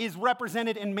are is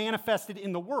represented and manifested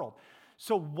in the world.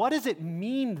 So what does it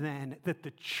mean then that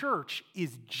the church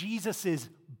is Jesus'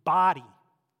 body?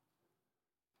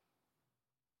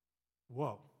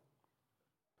 Whoa.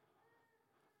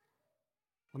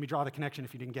 Let me draw the connection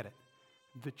if you didn't get it.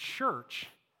 The church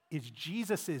is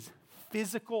Jesus'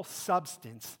 physical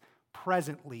substance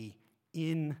presently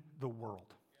in the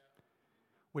world.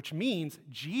 Which means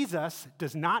Jesus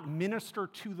does not minister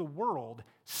to the world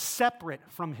separate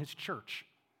from his church.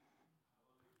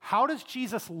 How does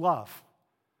Jesus love?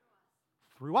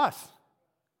 Through us.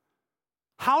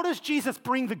 How does Jesus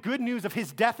bring the good news of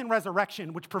his death and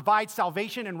resurrection, which provides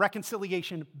salvation and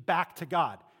reconciliation back to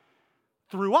God?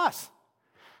 Through us.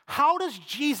 How does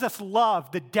Jesus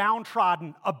love the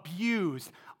downtrodden,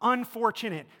 abused,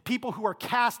 unfortunate, people who are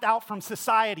cast out from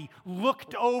society,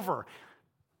 looked over,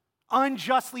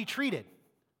 unjustly treated?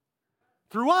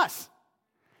 Through us.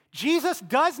 Jesus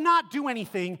does not do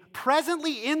anything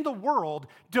presently in the world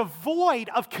devoid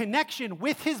of connection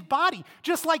with his body,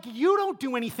 just like you don't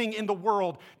do anything in the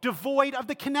world devoid of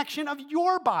the connection of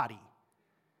your body.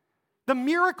 The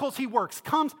miracles he works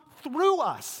comes through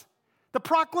us. The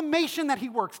proclamation that he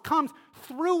works comes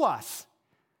through us.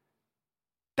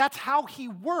 That's how he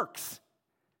works,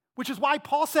 which is why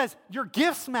Paul says your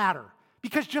gifts matter.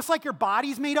 Because just like your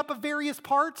body's made up of various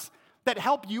parts that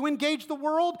help you engage the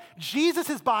world,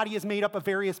 Jesus' body is made up of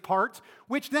various parts,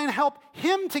 which then help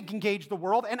him to engage the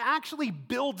world and actually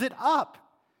builds it up.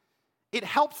 It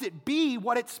helps it be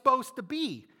what it's supposed to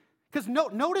be. Because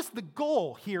notice the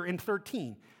goal here in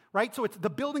 13, right? So it's the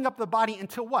building up of the body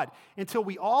until what? Until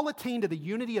we all attain to the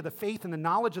unity of the faith and the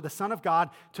knowledge of the Son of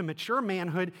God, to mature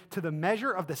manhood, to the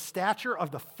measure of the stature of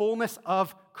the fullness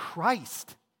of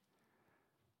Christ.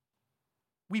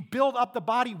 We build up the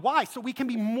body. Why? So we can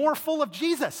be more full of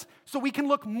Jesus. So we can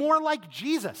look more like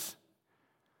Jesus.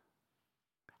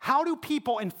 How do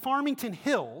people in Farmington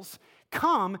Hills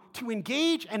come to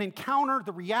engage and encounter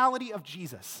the reality of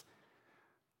Jesus?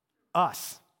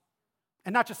 Us.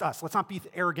 And not just us. Let's not be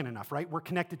arrogant enough, right? We're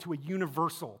connected to a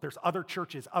universal. There's other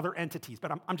churches, other entities,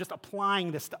 but I'm just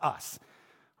applying this to us,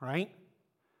 right?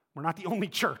 We're not the only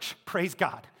church. Praise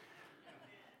God.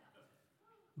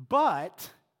 But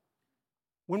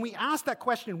when we ask that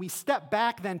question, we step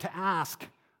back then to ask,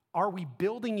 are we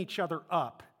building each other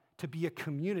up to be a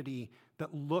community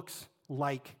that looks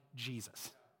like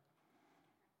Jesus?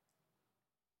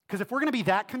 Because if we're going to be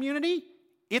that community,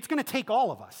 it's going to take all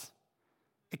of us.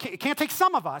 It can't take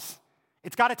some of us.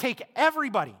 It's got to take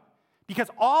everybody. Because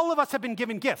all of us have been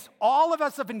given gifts. All of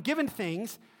us have been given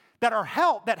things that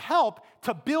help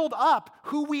to build up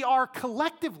who we are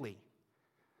collectively.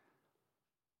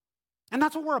 And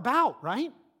that's what we're about,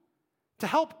 right? To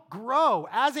help grow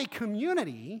as a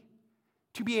community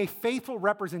to be a faithful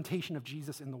representation of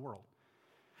Jesus in the world.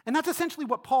 And that's essentially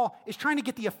what Paul is trying to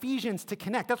get the Ephesians to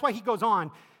connect. That's why he goes on,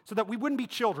 so that we wouldn't be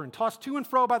children, tossed to and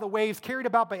fro by the waves, carried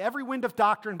about by every wind of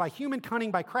doctrine, by human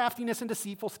cunning, by craftiness and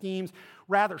deceitful schemes.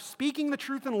 Rather, speaking the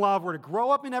truth in love, we're to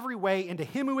grow up in every way into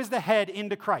him who is the head,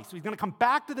 into Christ. So he's going to come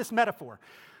back to this metaphor,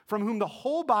 from whom the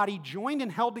whole body, joined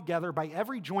and held together by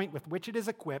every joint with which it is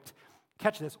equipped,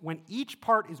 catch this, when each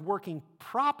part is working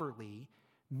properly,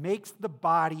 makes the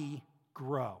body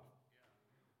grow.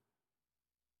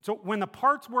 So when the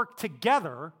parts work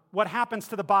together, what happens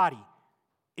to the body?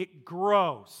 It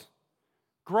grows.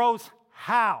 Grows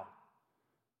how?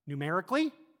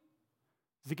 Numerically?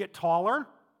 Does it get taller?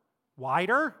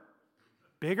 Wider?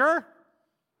 Bigger?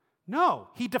 No,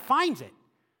 he defines it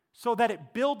so that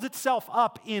it builds itself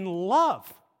up in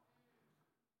love.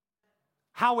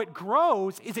 How it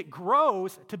grows is it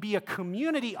grows to be a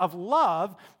community of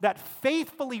love that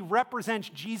faithfully represents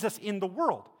Jesus in the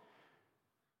world.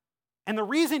 And the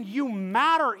reason you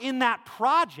matter in that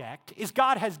project is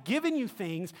God has given you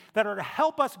things that are to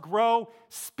help us grow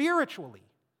spiritually.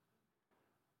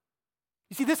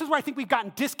 You see, this is where I think we've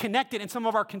gotten disconnected in some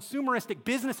of our consumeristic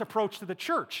business approach to the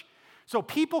church. So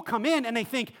people come in and they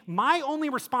think, my only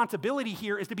responsibility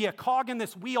here is to be a cog in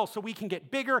this wheel so we can get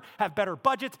bigger, have better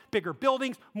budgets, bigger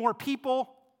buildings, more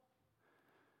people.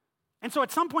 And so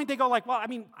at some point they go like, well,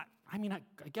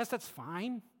 I guess that's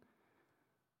fine.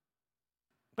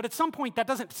 But at some point, that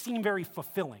doesn't seem very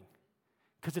fulfilling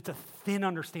because it's a thin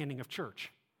understanding of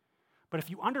church. But if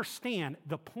you understand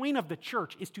the point of the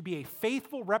church is to be a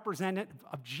faithful representative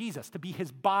of Jesus, to be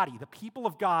his body, the people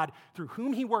of God through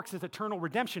whom he works his eternal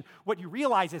redemption, what you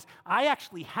realize is I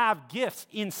actually have gifts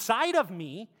inside of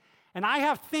me, and I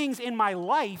have things in my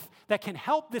life that can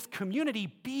help this community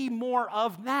be more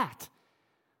of that.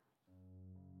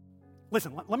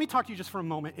 Listen, let me talk to you just for a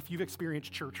moment if you've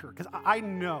experienced church hurt, because I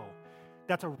know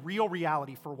that's a real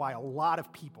reality for why a lot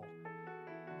of people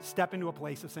step into a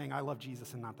place of saying, I love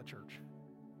Jesus and not the church.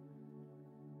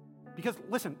 Because,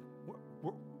 listen,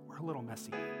 we're a little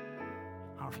messy.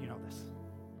 I don't know if you know this.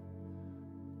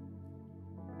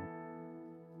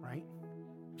 Right?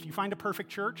 If you find a perfect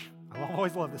church, I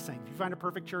always love this saying, if you find a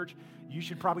perfect church, you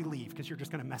should probably leave because you're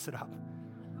just going to mess it up.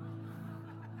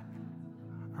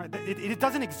 All right? It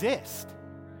doesn't exist.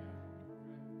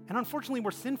 And unfortunately,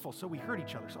 we're sinful, so we hurt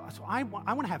each other. So I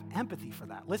want to have empathy for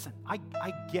that. Listen, I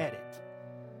get it.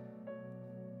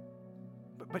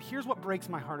 But here's what breaks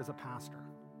my heart as a pastor.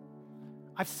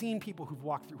 I've seen people who've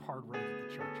walked through hard roads at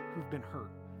the church, who've been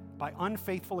hurt by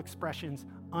unfaithful expressions,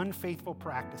 unfaithful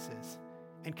practices,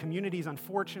 and communities,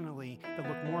 unfortunately, that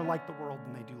look more like the world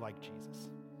than they do like Jesus.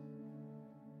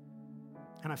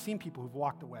 And I've seen people who've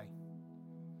walked away.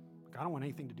 Like, I don't want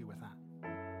anything to do with that.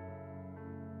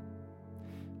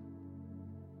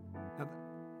 Now,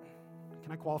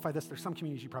 can I qualify this? There's some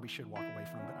communities you probably should walk away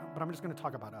from, but I'm just going to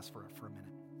talk about us for a minute.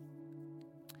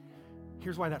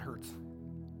 Here's why that hurts.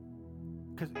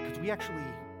 Because we actually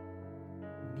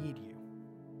need you.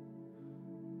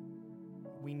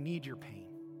 We need your pain.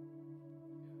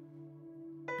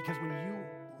 Because when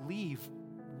you leave,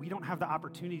 we don't have the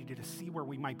opportunity to see where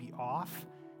we might be off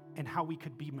and how we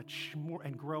could be more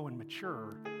and grow and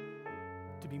mature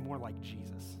to be more like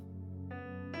Jesus.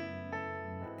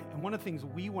 And one of the things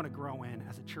we want to grow in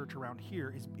as a church around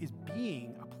here is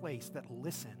being a place that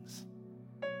listens,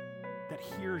 that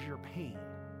hears your pain,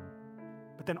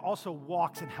 but then also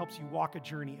walks and helps you walk a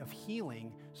journey of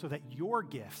healing so that your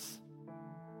gifts,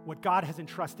 what God has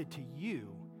entrusted to you,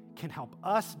 can help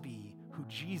us be who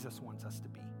Jesus wants us to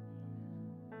be.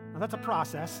 Now that's a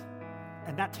process,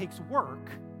 and that takes work,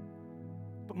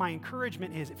 but my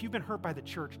encouragement is if you've been hurt by the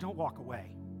church, don't walk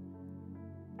away.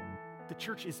 The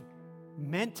church is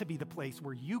meant to be the place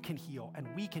where you can heal and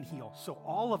we can heal so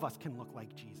all of us can look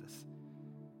like Jesus.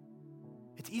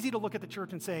 It's easy to look at the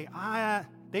church and say,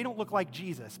 they don't look like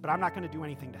Jesus, but I'm not going to do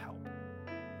anything to help.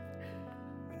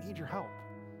 We need your help.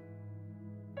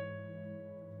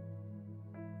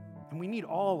 And we need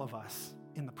all of us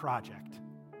in the project.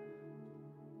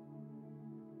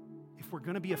 If we're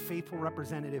going to be a faithful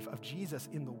representative of Jesus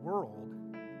in the world,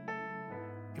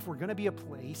 if we're going to be a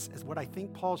place, as what I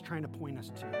think Paul's trying to point us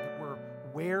to, that we're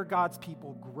where God's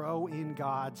people grow in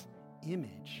God's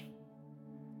image,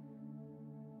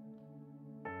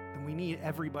 then we need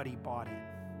everybody bought in.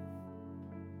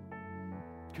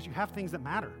 Because you have things that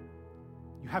matter.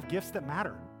 You have gifts that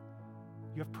matter.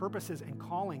 You have purposes and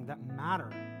calling that matter.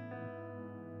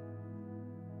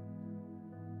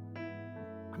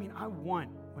 I mean, I want,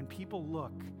 when people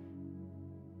look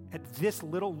at this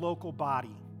little local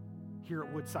body here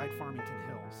at Woodside Farmington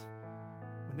Hills,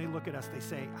 when they look at us, they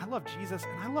say, I love Jesus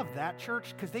and I love that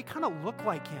church because they kind of look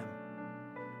like him.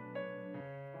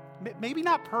 Maybe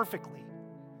not perfectly.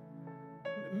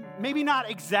 Maybe not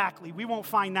exactly. We won't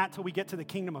find that till we get to the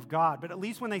kingdom of God. But at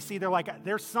least when they see, they're like,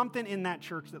 there's something in that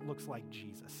church that looks like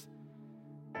Jesus.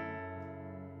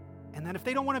 And then if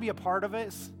they don't want to be a part of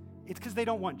it, it's because they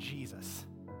don't want Jesus,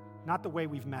 not the way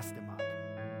we've messed him up.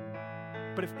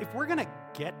 But if we're going to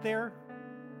get there,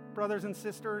 brothers and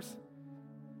sisters,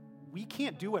 we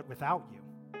can't do it without you.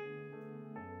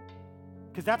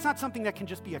 Because that's not something that can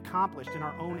just be accomplished in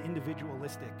our own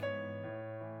individualistic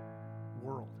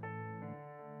world.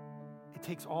 It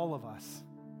takes all of us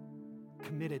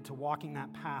committed to walking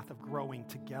that path of growing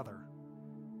together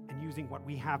and using what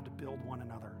we have to build one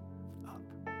another up.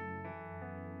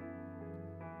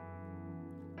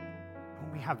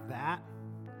 When we have that,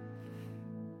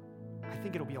 I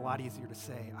think it'll be a lot easier to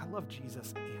say, I love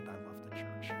Jesus and I love the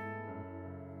church.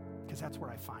 Because that's where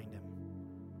I find him.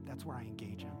 That's where I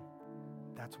engage him.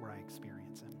 That's where I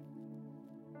experience him.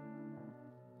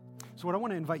 So what I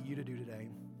want to invite you to do today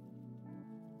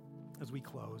as we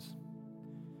close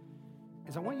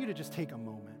is I want you to just take a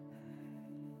moment.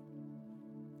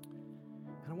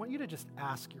 And I want you to just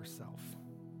ask yourself,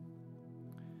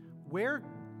 where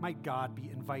might God be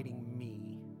inviting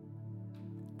me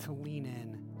to lean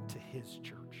in to his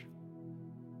church?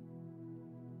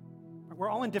 We're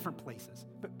all in different places,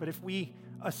 but if we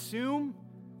assume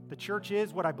the church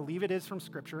is what I believe it is from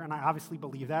Scripture, and I obviously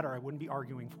believe that, or I wouldn't be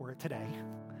arguing for it today.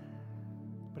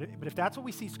 But if that's what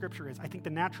we see Scripture is, I think the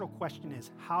natural question is,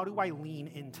 how do I lean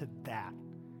into that?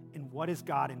 And what is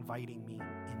God inviting me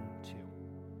into?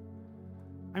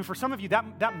 I mean, for some of you,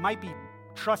 that might be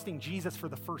trusting Jesus for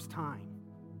the first time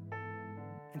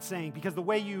and saying, because the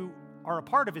way you are a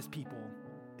part of his people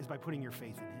is by putting your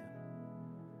faith in him.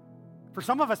 For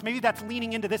some of us, maybe that's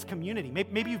leaning into this community.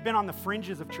 Maybe you've been on the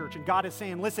fringes of church and God is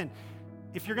saying, listen,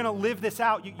 if you're going to live this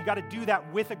out, you got to do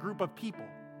that with a group of people.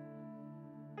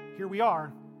 Here we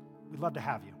are. We'd love to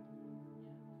have you.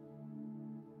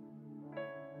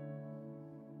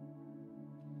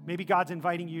 Maybe God's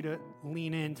inviting you to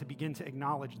lean in to begin to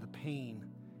acknowledge the pain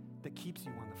that keeps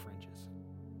you on the fringes.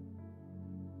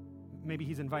 Maybe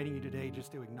he's inviting you today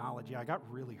just to acknowledge, I got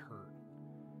really hurt,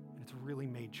 and it's really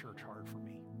made church hard for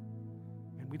me.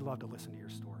 And we'd love to listen to your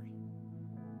story.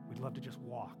 We'd love to just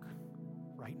walk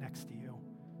right next to you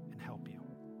and help you.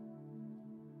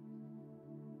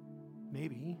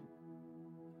 Maybe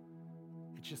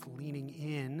it's just leaning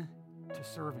in to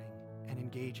serving and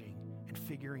engaging and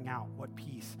figuring out what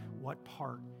piece, what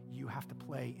part you have to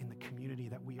play in the community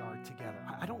that we are together.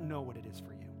 I don't know what it is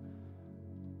for you.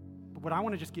 But what I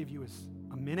want to just give you is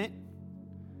a minute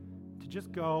to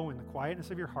just go in the quietness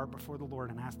of your heart before the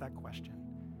Lord and ask that question.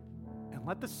 And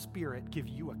let the Spirit give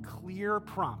you a clear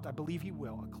prompt, I believe he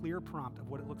will, a clear prompt of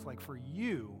what it looks like for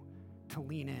you to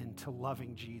lean in to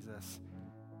loving Jesus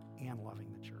and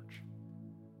loving the church.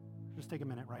 Just take a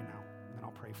minute right now, and then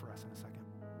I'll pray for us in a second.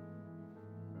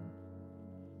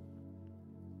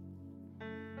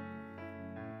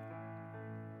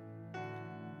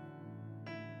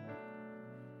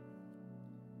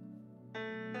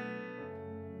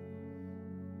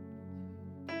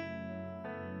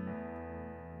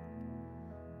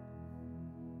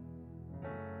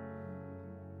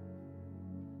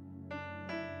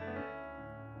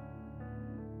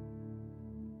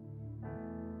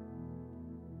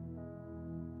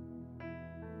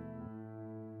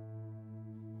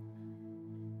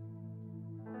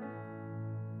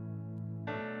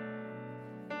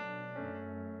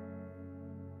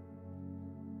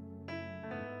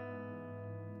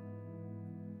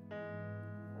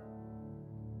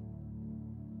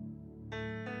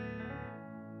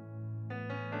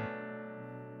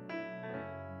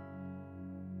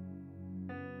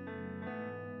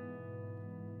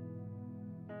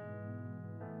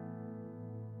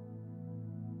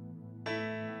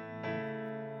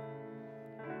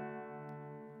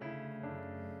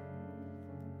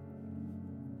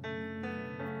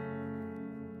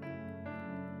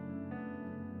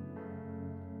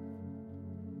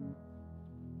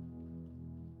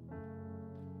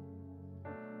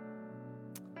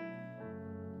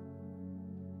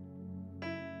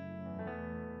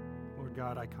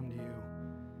 God, I come to you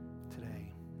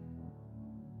today.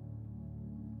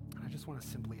 And I just want to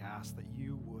simply ask that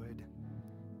you would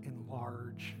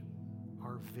enlarge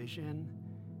our vision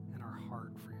and our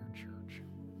heart for your church.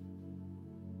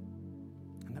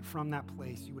 And that from that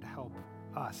place, you would help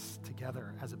us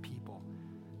together as a people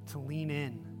to lean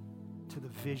in to the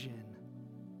vision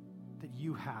that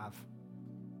you have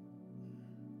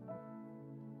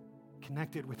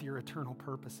connected with your eternal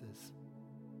purposes,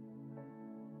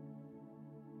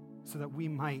 so that we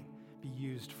might be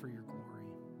used for your glory.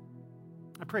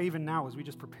 I pray even now as we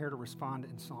just prepare to respond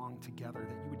in song together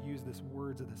that you would use the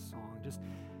words of this song, just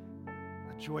a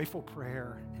joyful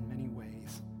prayer in many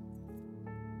ways,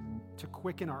 to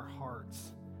quicken our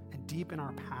hearts and deepen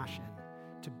our passion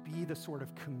to be the sort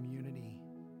of community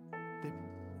that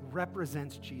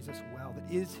represents Jesus well,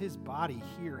 that is his body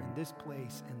here in this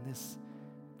place and this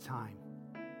time.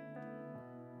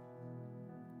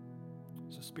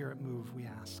 So Spirit, move, we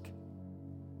ask.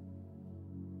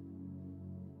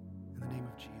 In the name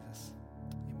of Jesus,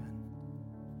 amen.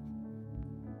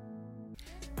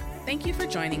 Thank you for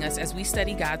joining us as we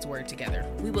study God's Word together.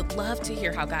 We would love to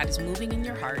hear how God is moving in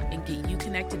your heart and get you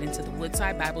connected into the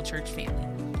Woodside Bible Church family.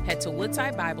 Head to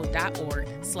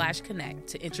woodsidebible.org/connect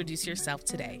to introduce yourself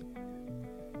today.